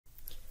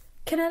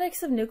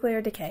Kinetics of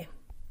nuclear decay.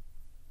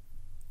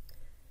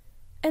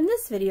 In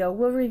this video,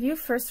 we'll review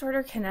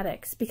first-order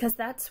kinetics because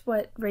that's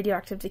what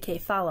radioactive decay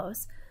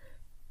follows.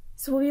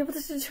 So we'll be able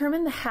to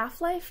determine the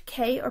half-life,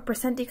 K, or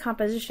percent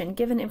decomposition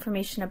given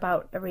information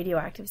about a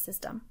radioactive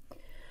system.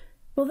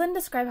 We'll then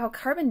describe how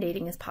carbon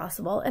dating is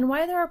possible and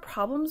why there are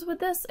problems with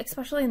this,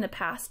 especially in the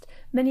past,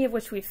 many of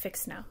which we've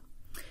fixed now.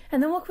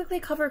 And then we'll quickly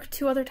cover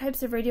two other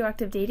types of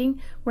radioactive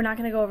dating. We're not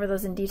going to go over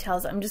those in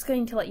details. I'm just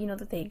going to let you know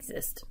that they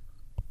exist.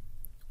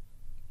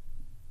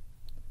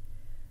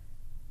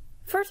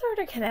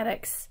 First-order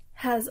kinetics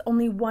has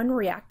only one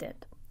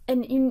reactant,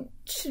 and you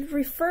should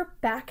refer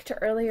back to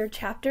earlier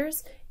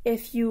chapters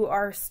if you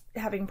are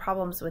having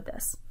problems with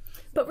this.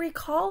 But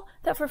recall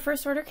that for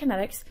first-order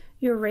kinetics,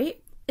 your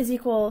rate is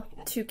equal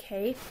to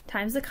K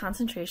times the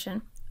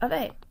concentration of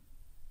A.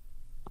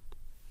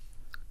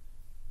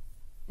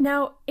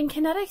 Now, in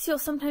kinetics, you'll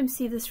sometimes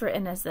see this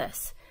written as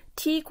this: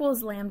 T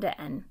equals lambda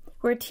n,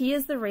 where T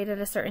is the rate at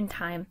a certain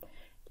time,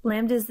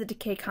 lambda is the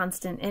decay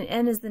constant, and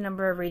n is the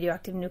number of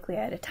radioactive nuclei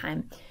at a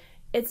time.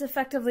 It's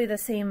effectively the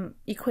same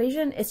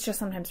equation, it's just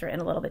sometimes written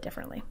a little bit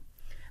differently.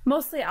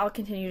 Mostly I'll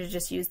continue to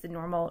just use the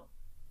normal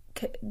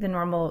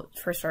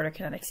first-order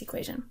kinetics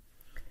equation.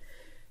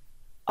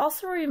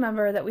 Also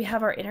remember that we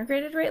have our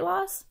integrated rate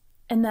laws,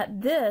 and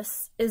that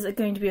this is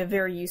going to be a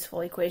very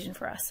useful equation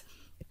for us,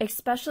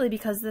 especially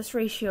because this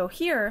ratio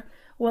here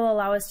will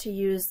allow us to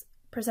use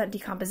percent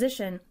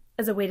decomposition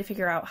as a way to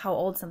figure out how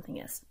old something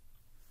is.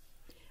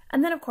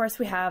 And then, of course,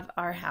 we have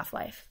our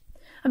half-life.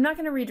 I'm not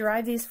going to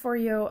rederive these for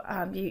you.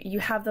 You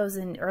have those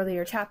in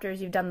earlier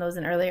chapters. You've done those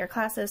in earlier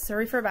classes, so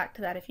refer back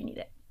to that if you need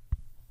it.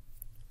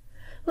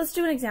 Let's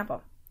do an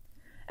example.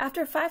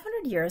 After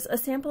 500 years, a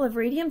sample of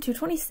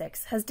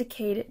radium-226 has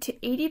decayed to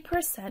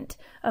 80%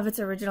 of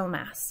its original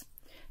mass.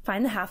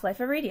 Find the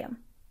half-life of radium.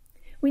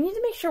 We need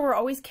to make sure we're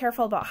always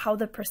careful about how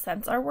the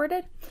percents are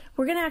worded.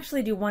 We're going to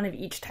actually do one of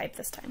each type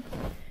this time.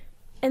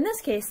 In this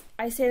case,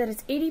 I say that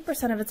it's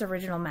 80% of its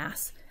original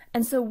mass.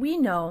 And so we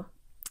know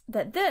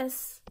that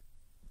this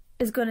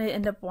is going to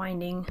end up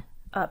winding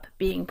up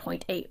being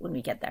 0.8 when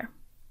we get there.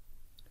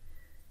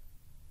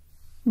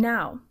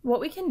 Now, what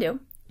we can do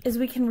is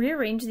we can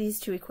rearrange these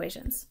two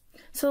equations.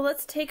 So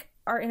let's take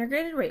our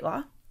integrated rate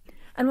law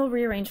and we'll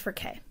rearrange for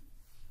K.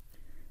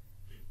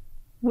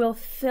 We'll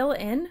fill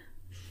in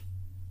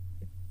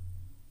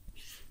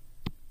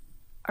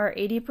our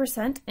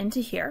 80% into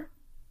here.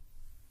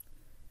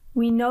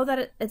 We know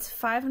that it's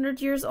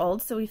 500 years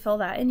old, so we fill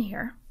that in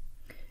here.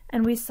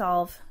 And we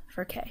solve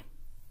for K.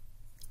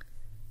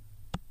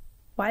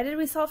 Why did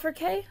we solve for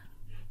K?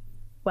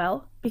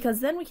 Well, because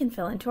then we can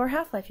fill into our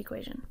half-life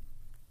equation.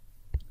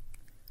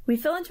 We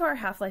fill into our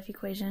half-life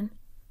equation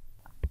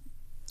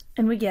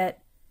and we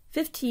get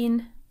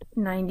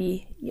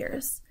 1590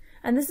 years.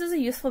 And this is a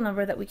useful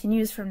number that we can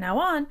use from now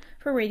on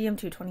for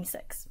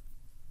radium-226.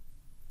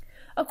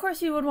 Of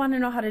course, you would want to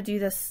know how to do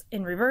this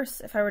in reverse.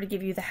 If I were to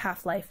give you the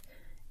half-life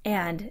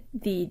and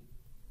the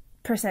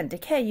percent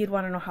decay, you'd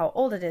want to know how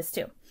old it is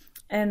too.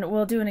 And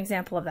we'll do an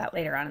example of that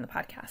later on in the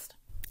podcast.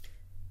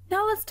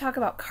 Now let's talk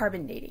about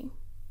carbon dating.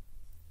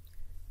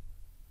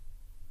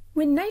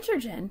 When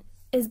nitrogen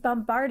is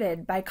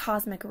bombarded by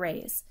cosmic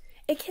rays,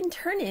 it can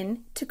turn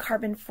into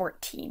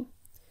carbon-14.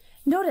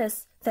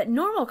 Notice that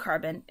normal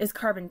carbon is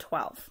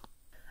carbon-12.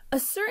 A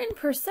certain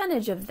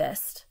percentage of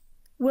this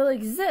will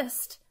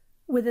exist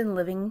within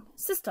living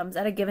systems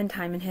at a given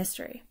time in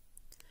history.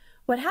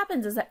 What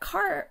happens is that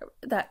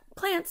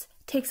plants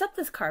takes up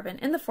this carbon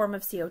in the form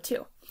of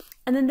CO2,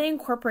 and then they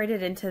incorporate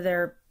it into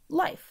their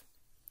life.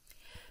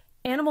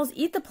 Animals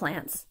eat the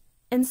plants,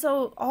 and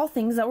so all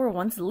things that were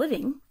once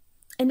living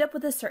end up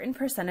with a certain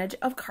percentage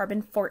of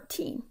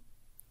carbon-14.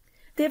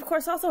 They, of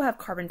course, also have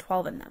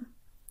carbon-12 in them.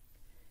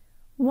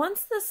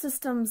 Once the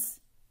systems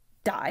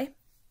die,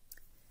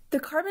 the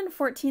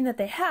carbon-14 that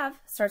they have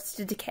starts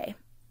to decay.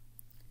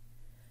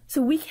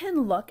 So we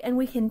can look and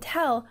we can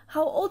tell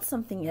how old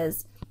something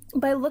is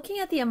by looking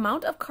at the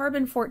amount of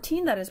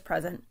carbon-14 that is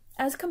present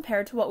as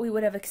compared to what we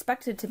would have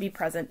expected to be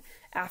present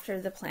after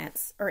the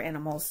plants or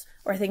animals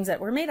or things that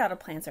were made out of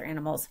plants or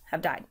animals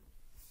have died.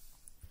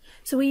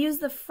 So we use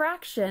the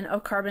fraction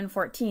of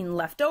carbon-14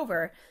 left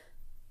over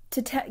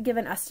to give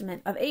an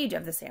estimate of age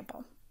of the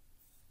sample.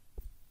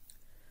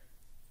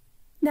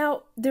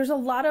 Now, there's a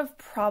lot of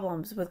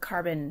problems with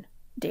carbon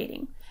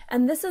dating,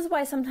 and this is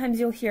why sometimes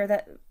you'll hear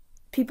that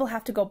people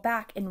have to go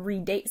back and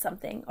redate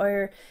something,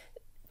 or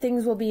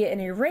things will be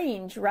in a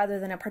range rather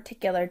than a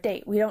particular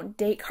date. We don't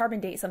carbon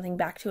date something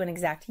back to an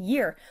exact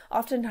year.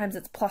 Oftentimes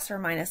it's plus or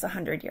minus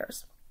 100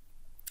 years.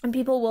 And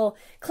people will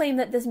claim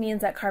that this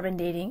means that carbon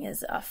dating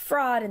is a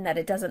fraud and that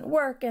it doesn't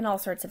work and all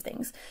sorts of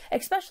things,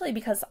 especially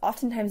because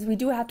oftentimes we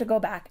do have to go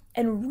back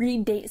and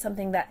redate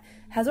something that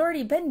has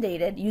already been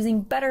dated using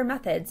better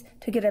methods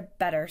to get a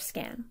better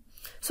scan.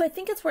 So I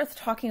think it's worth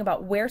talking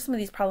about where some of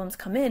these problems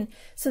come in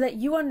so that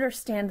you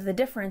understand the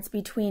difference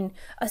between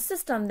a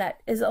system that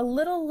is a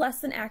little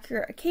less than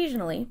accurate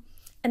occasionally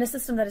and a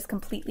system that is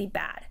completely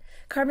bad.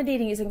 Carbon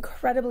dating is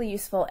incredibly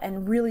useful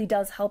and really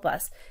does help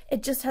us.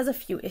 It just has a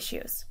few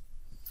issues.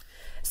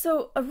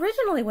 So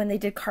originally when they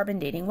did carbon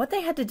dating, what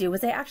they had to do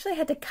was they actually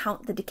had to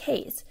count the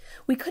decays.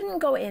 We couldn't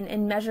go in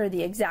and measure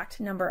the exact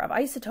number of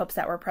isotopes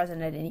that were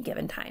present at any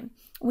given time.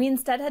 We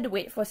instead had to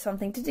wait for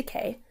something to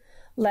decay,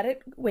 let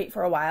it wait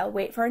for a while,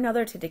 wait for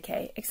another to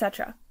decay,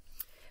 etc.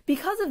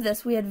 Because of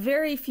this, we had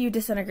very few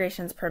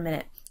disintegrations per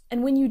minute.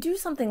 And when you do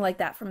something like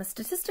that from a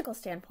statistical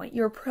standpoint,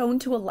 you're prone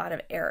to a lot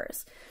of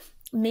errors.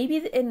 Maybe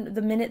in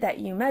the minute that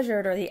you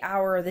measured or the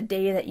hour or the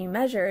day that you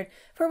measured,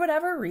 for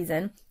whatever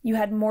reason, you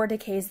had more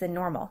decays than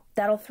normal.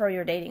 That'll throw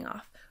your dating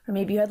off. Or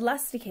maybe you had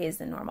less decays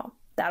than normal.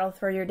 That'll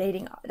throw your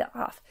dating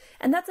off.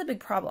 And that's a big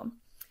problem.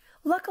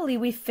 Luckily,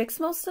 we fixed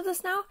most of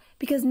this now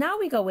because now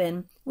we go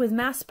in with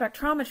mass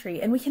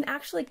spectrometry and we can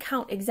actually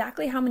count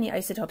exactly how many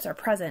isotopes are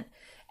present.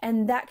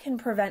 And that can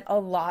prevent a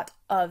lot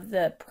of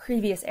the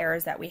previous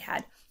errors that we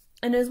had.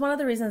 And it is one of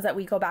the reasons that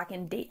we go back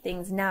and date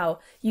things now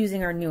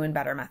using our new and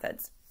better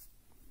methods.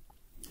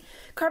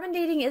 Carbon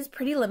dating is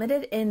pretty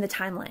limited in the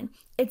timeline.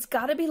 It's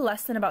got to be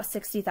less than about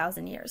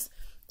 60,000 years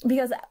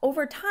because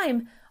over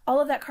time, all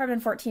of that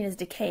carbon-14 is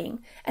decaying.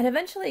 And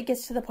eventually it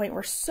gets to the point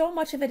where so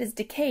much of it is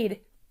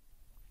decayed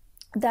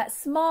that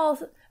small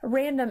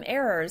random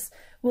errors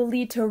will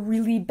lead to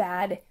really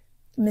bad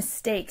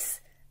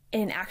mistakes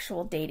in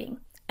actual dating.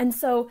 And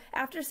so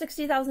after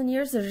 60,000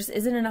 years, there just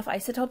isn't enough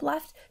isotope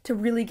left to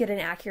really get an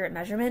accurate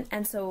measurement.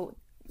 And so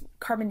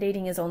carbon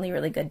dating is only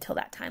really good till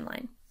that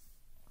timeline.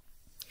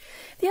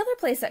 The other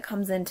place that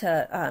comes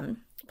into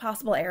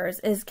possible errors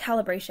is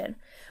calibration.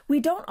 We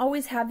don't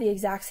always have the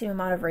exact same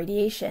amount of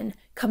radiation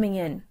coming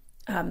in,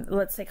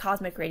 let's say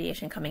cosmic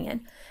radiation coming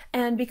in.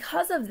 And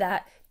because of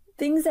that,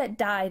 things that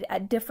died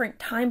at different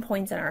time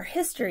points in our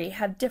history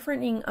have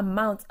differing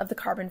amounts of the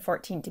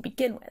carbon-14 to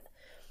begin with,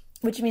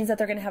 which means that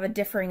they're going to have a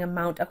differing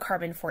amount of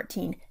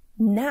carbon-14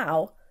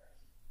 now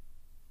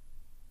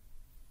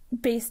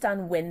based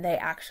on when they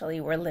actually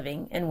were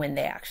living and when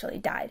they actually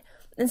died.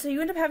 And so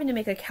you end up having to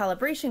make a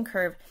calibration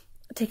curve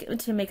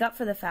to make up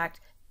for the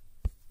fact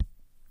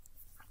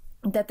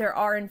that there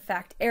are in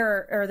fact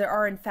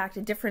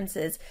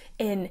differences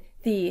in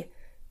the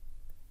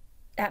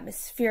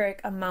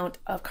atmospheric amount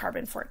of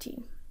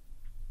carbon-14.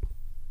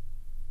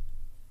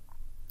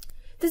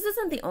 This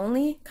isn't the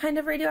only kind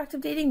of radioactive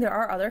dating. There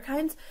are other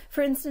kinds.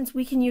 For instance,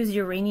 we can use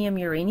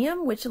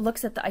uranium-uranium, which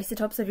looks at the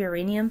isotopes of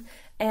uranium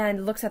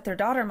and looks at their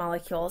daughter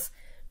molecules,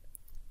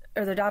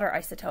 or their daughter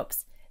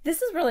isotopes.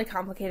 This is really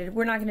complicated.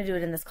 We're not going to do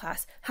it in this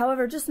class.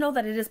 However, just know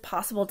that it is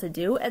possible to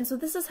do, and so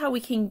this is how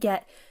we can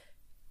get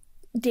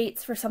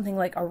dates for something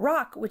like a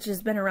rock, which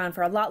has been around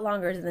for a lot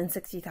longer than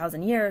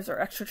 60,000 years, or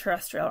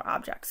extraterrestrial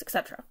objects,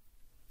 etc.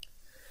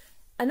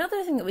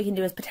 Another thing that we can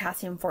do is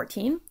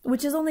potassium-14,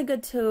 which is only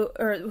good to,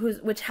 or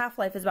which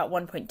half-life is about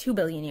 1.2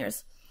 billion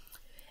years.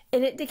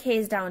 And it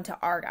decays down to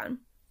argon,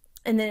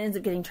 and then ends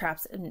up getting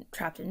trapped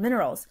in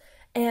minerals.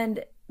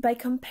 And by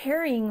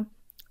comparing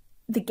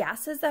the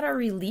gases that are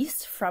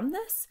released from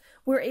this,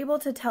 we're able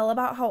to tell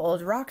about how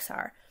old rocks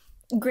are,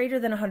 greater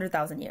than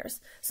 100,000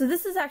 years. So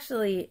this is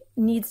actually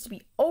needs to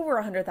be over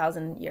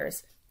 100,000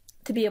 years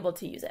to be able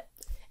to use it.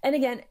 And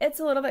again, it's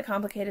a little bit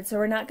complicated, so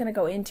we're not going to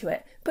go into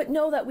it, but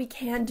know that we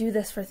can do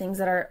this for things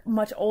that are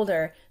much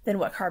older than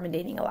what carbon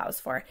dating allows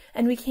for.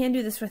 And we can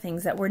do this for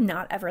things that were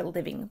not ever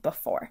living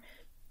before.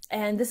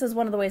 And this is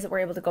one of the ways that we're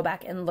able to go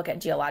back and look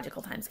at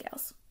geological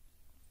timescales.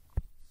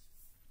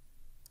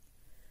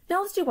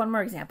 Now let's do one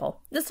more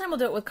example. This time we'll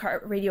do it with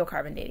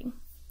radiocarbon dating.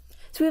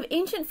 So we have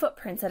ancient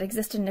footprints that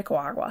exist in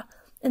Nicaragua,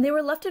 and they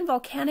were left in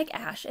volcanic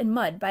ash and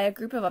mud by a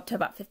group of up to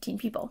about 15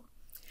 people.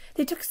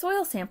 They took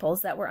soil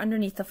samples that were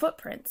underneath the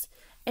footprints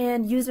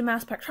and used a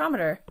mass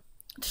spectrometer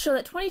to show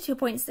that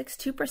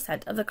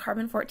 22.62% of the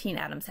carbon-14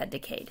 atoms had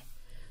decayed.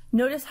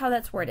 Notice how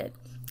that's worded.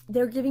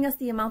 They're giving us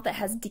the amount that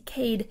has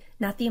decayed,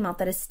 not the amount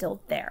that is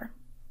still there.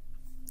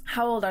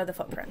 How old are the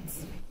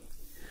footprints?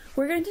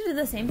 We're going to do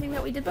the same thing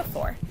that we did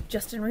before,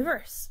 just in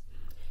reverse.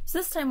 So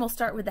this time we'll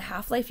start with the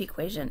half-life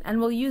equation, and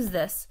we'll use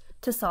this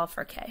to solve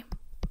for K.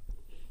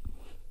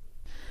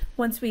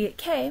 Once we get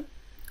K,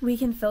 we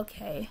can fill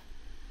K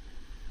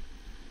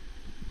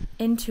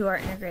into our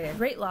integrated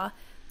rate law,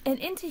 and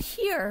into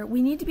here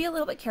we need to be a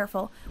little bit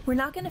careful. We're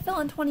not going to fill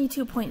in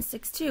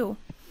 22.62.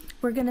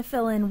 We're going to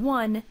fill in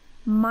 1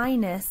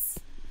 minus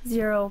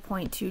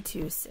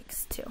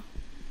 0.2262.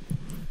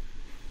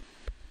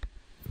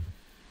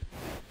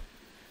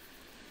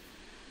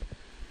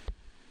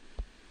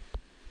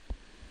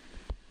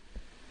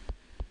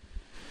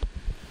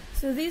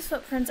 So these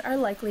footprints are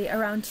likely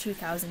around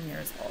 2,000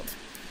 years old.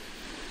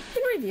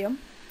 In review,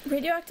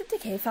 radioactive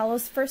decay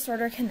follows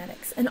first-order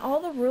kinetics, and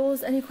all the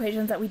rules and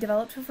equations that we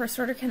developed for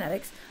first-order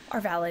kinetics are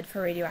valid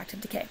for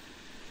radioactive decay.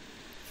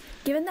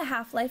 Given the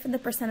half-life and the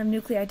percent of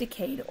nuclei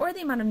decayed, or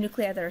the amount of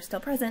nuclei that are still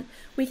present,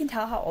 we can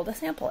tell how old a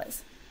sample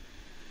is.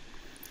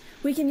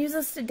 We can use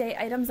this to date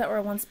items that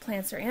were once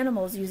plants or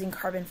animals using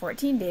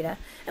carbon-14 data,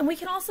 and we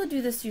can also do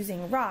this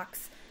using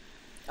rocks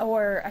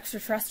or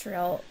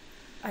extraterrestrial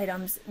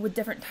items with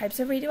different types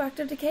of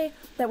radioactive decay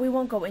that we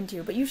won't go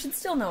into, but you should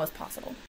still know is possible.